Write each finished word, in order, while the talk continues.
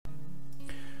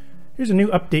Here's a new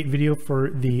update video for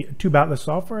the Tube Atlas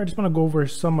software. I just want to go over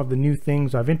some of the new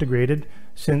things I've integrated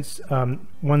since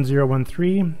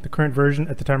 1.0.1.3. The current version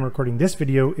at the time of recording this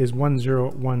video is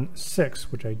 1.0.1.6,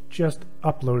 which I just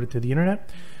uploaded to the internet.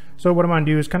 So what I'm going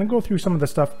to do is kind of go through some of the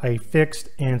stuff I fixed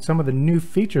and some of the new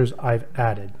features I've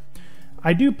added.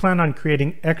 I do plan on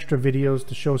creating extra videos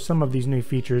to show some of these new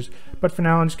features, but for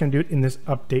now I'm just going to do it in this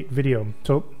update video.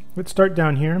 So let's start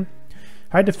down here.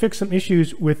 I had to fix some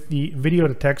issues with the video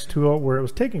to text tool where it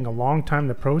was taking a long time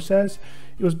to process.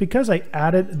 It was because I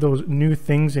added those new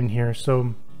things in here.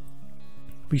 So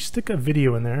we stick a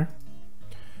video in there.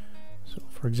 So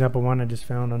for example, one I just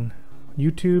found on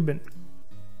YouTube, and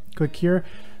click here.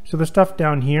 So the stuff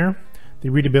down here, the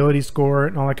readability score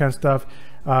and all that kind of stuff,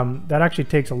 that actually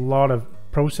takes a lot of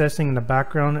processing in the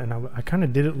background, and I kind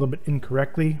of did it a little bit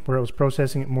incorrectly where I was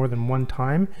processing it more than one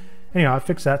time. Anyhow, I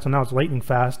fixed that, so now it's lightning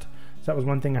fast. So that was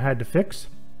one thing I had to fix.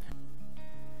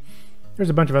 There's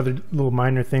a bunch of other little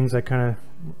minor things I kind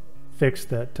of fixed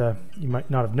that you might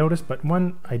not have noticed, but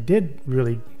one I did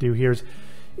really do here is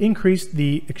increase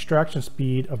the extraction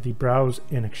speed of the browse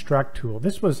and extract tool.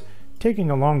 This was taking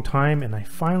a long time, and I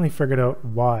finally figured out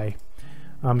why.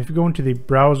 If you go into the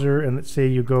browser and let's say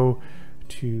you go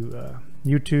to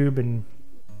YouTube and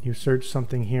you search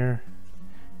something here,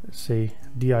 let's say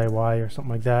DIY or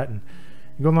something like that, and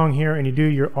you go along here and you do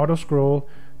your auto scroll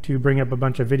to bring up a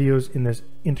bunch of videos in this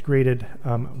integrated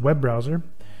web browser.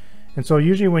 And so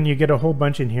usually when you get a whole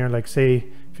bunch in here, like say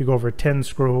if you go over 10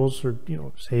 scrolls or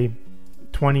say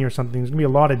 20 or something, there's gonna be a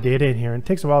lot of data in here and it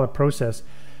takes a while to process.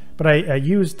 But I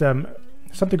used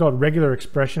something called regular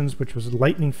expressions, which was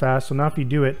lightning fast. So now if you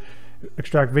do it,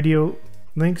 extract video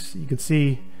links, you can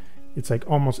see it's like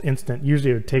almost instant.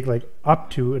 Usually it would take like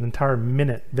up to an entire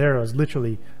minute. There it was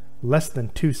literally less than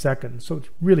 2 seconds, so it's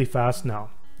really fast now.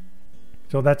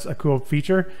 So that's a cool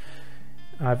feature.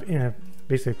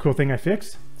 Basically a cool thing I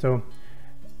fixed. So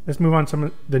let's move on to some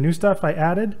of the new stuff I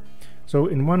added. So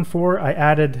in 1.4 I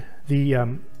added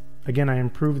the again, I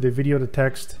improved the video to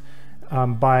text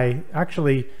by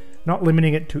actually not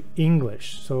limiting it to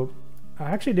English. So I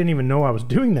actually didn't even know I was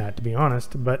doing that, to be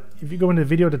honest. But if you go into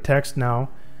video to text now,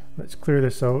 let's clear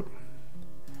this out,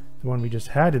 the one we just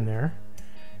had in there.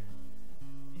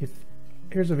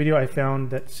 Here's a video I found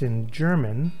that's in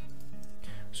German.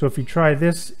 So if you try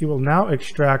this, it will now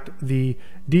extract the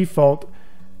default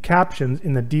captions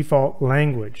in the default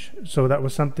language. So that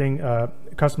was something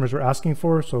customers were asking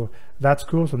for, so that's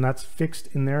cool. So that's fixed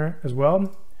in there as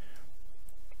well.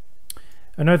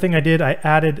 Another thing I did, I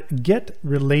added get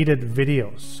related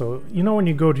videos. So when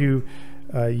you go to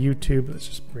YouTube, let's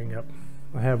just bring up,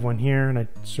 I have one here and I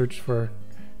search for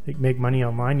make money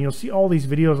online, you'll see all these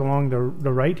videos along the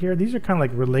right here. These are kind of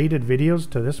like related videos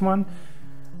to this one,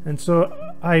 and so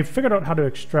I figured out how to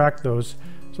extract those.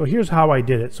 So here's how I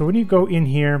did it. So when you go in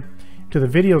here to the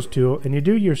videos tool and you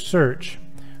do your search,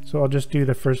 so I'll just do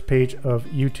the first page of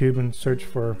YouTube and search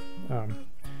for how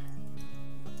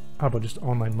about just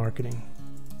online marketing.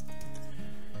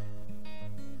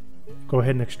 Go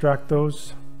ahead and extract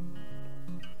those.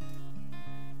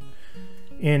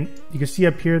 And you can see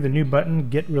up here the new button,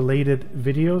 get related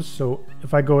videos. So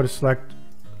if I go to select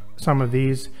some of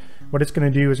these, what it's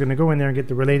going to do is going to go in there and get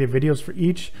the related videos for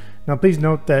each. Now please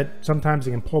note that sometimes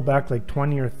it can pull back like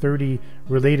 20 or 30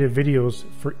 related videos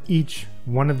for each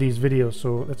one of these videos.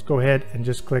 So let's go ahead and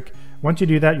just click. Once you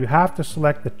do that, you have to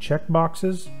select the check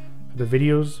boxes for the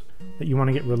videos that you want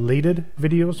to get related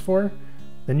videos for.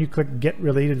 Then you click get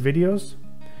related videos.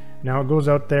 Now it goes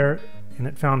out there and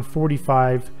it found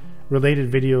 45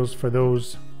 related videos for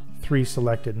those 3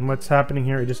 selected. And what's happening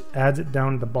here, it just adds it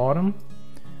down to the bottom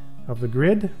of the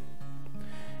grid,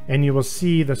 and you will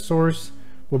see the source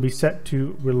will be set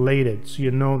to related, so you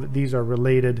know that these are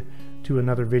related to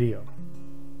another video.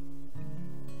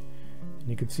 And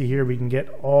you can see here we can get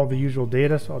all the usual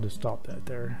data, so I'll just stop that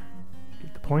there,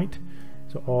 get the point.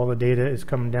 So all the data is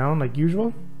coming down like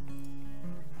usual.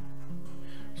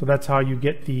 So that's how you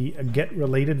get the get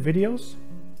related videos.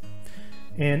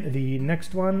 And the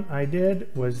next one I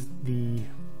did was the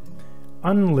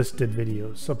unlisted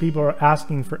videos. So people are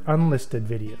asking for unlisted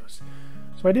videos.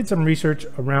 So I did some research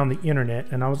around the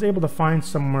internet and I was able to find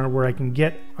somewhere where I can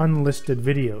get unlisted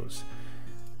videos.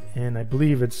 And I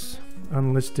believe it's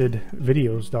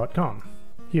unlistedvideos.com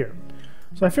here.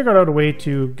 So I figured out a way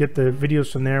to get the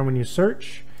videos from there when you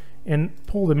search and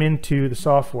pull them into the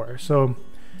software. So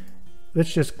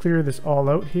let's just clear this all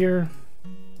out here.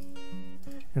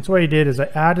 And so what I did is I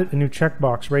added a new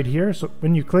checkbox right here. So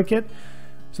when you click it,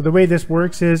 so the way this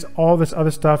works is all this other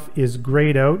stuff is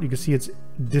grayed out. You can see it's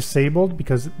disabled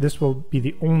because this will be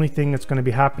the only thing that's going to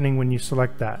be happening when you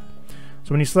select that.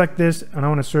 So when you select this, and I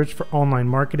want to search for online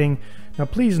marketing, now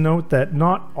please note that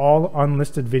not all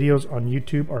unlisted videos on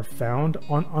YouTube are found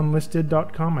on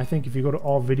unlisted.com. I think if you go to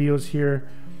all videos here,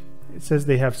 it says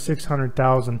they have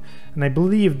 600,000, and I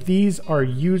believe these are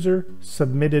user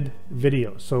submitted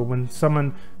videos. So when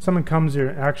someone comes here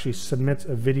and actually submits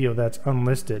a video that's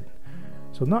unlisted.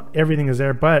 So not everything is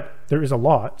there, but there is a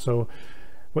lot. So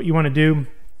what you want to do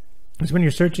is when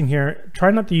you're searching here,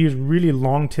 try not to use really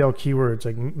long tail keywords,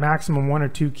 like maximum 1 or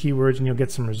 2 keywords, and you'll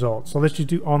get some results. So let's just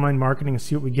do online marketing and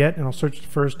see what we get, and I'll search the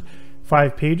first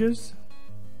 5 pages.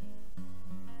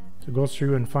 So it goes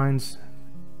through and finds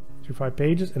through 5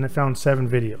 pages, and it found 7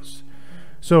 videos.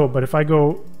 So, but if I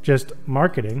go just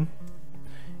marketing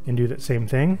and do that same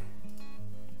thing,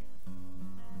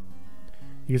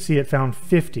 you can see it found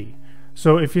 50.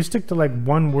 So if you stick to like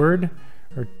 1 word,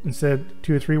 or instead of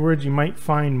 2 or 3 words, you might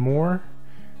find more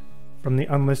from the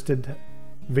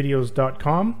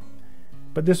unlistedvideos.com.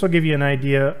 But this will give you an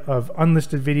idea of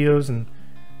unlisted videos,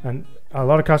 and a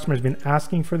lot of customers have been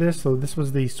asking for this, so this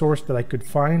was the source that I could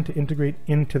find to integrate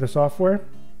into the software.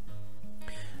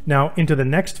 Now into the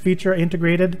next feature I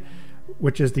integrated,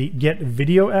 which is the get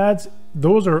video ads.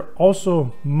 Those are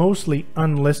also mostly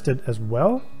unlisted as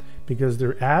well because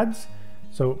they're ads.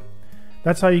 So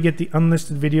that's how you get the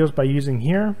unlisted videos, by using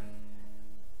here.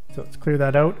 So let's clear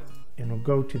that out, and we'll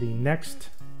go to the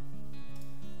next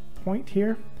point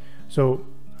here. So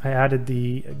I added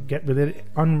the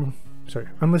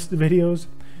unlisted videos.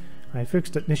 I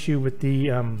fixed an issue with the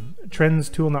trends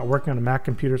tool not working on a Mac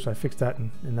computer, so I fixed that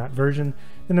in that version.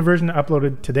 In the version I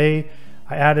uploaded today,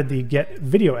 I added the get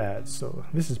video ads. So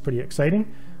this is pretty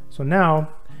exciting. So now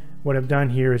what I've done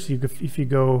here is if you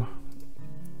go,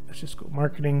 let's just go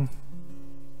marketing.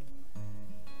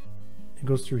 It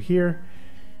goes through here.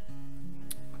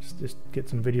 Let's just get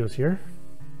some videos here.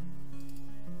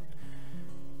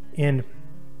 And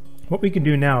what we can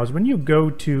do now is when you go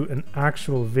to an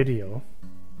actual video,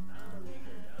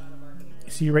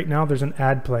 see right now there's an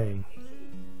ad playing.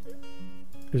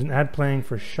 There's an ad playing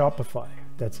for Shopify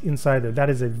that's inside there. That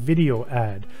is a video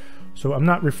ad. So I'm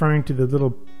not referring to the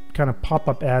little kind of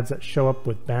pop-up ads that show up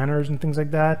with banners and things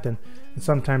like that. And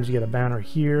sometimes you get a banner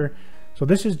here. So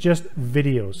this is just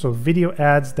videos. So video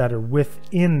ads that are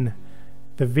within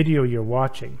the video you're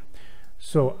watching.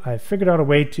 So I figured out a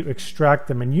way to extract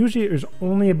them, and usually there's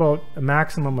only about a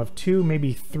maximum of 2,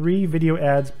 maybe 3 video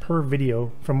ads per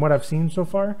video from what I've seen so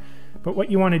far. But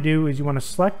what you want to do is you want to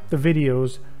select the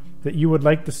videos that you would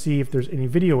like to see if there's any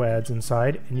video ads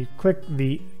inside, and you click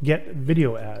the get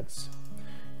video ads.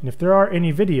 And if there are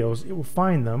any videos, it will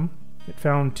find them. It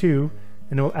found 2,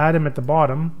 and it will add them at the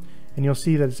bottom, and you'll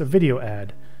see that it's a video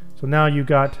ad. So now you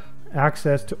got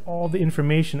access to all the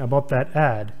information about that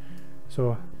ad.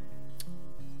 So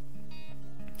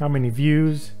how many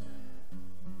views?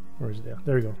 Where is it?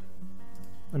 There we go.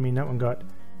 I mean, that one got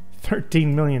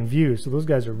 13 million views. So those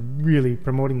guys are really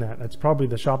promoting that. That's probably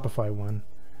the Shopify one.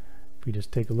 If we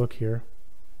just take a look here.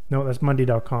 No, that's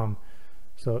Monday.com.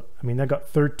 So, I mean, that got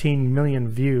 13 million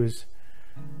views.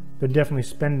 They're definitely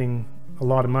spending a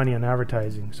lot of money on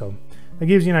advertising. So that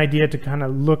gives you an idea to kind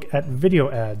of look at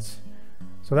video ads.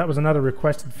 So that was another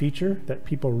requested feature that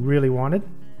people really wanted.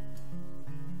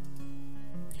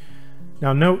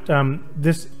 Now note,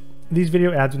 these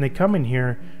video ads, when they come in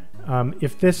here,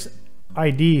 if this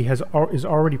ID is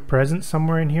already present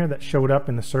somewhere in here that showed up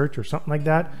in the search or something like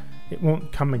that, it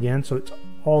won't come again. So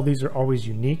all these are always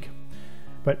unique.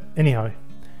 But anyhow,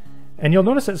 and you'll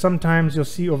notice that sometimes you'll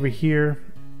see over here,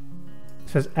 it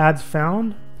says ads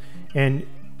found, and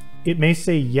it may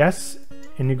say yes,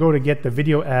 and you go to get the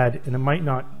video ad, and it might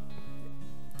not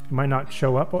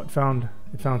show up. Oh, it found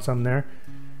some there.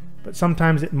 But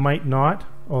sometimes it might not.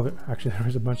 Oh, actually there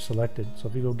was a bunch selected. So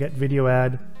if you go get video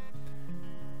ad,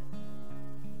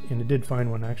 and it did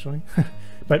find one actually.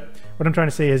 But what I'm trying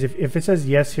to say is if it says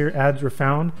yes here, ads were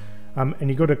found, and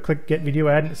you go to click get video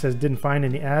ad and it says didn't find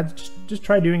any ads, just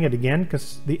try doing it again,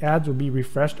 because the ads will be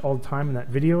refreshed all the time in that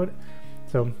video.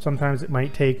 So sometimes it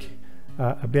might take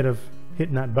a bit of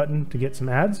hitting that button to get some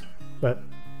ads, but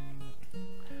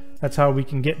that's how we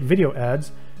can get video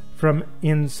ads from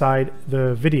inside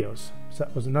the videos. So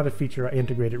that was another feature I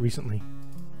integrated recently.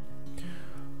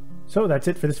 So that's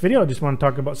it for this video. I just want to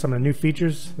talk about some of the new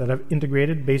features that I've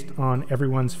integrated based on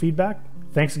everyone's feedback.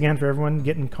 Thanks again for everyone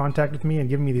getting in contact with me and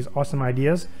giving me these awesome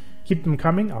ideas. Keep them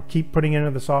coming. I'll keep putting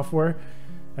into the software,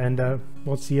 and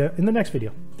we'll see you in the next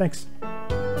video. Thanks.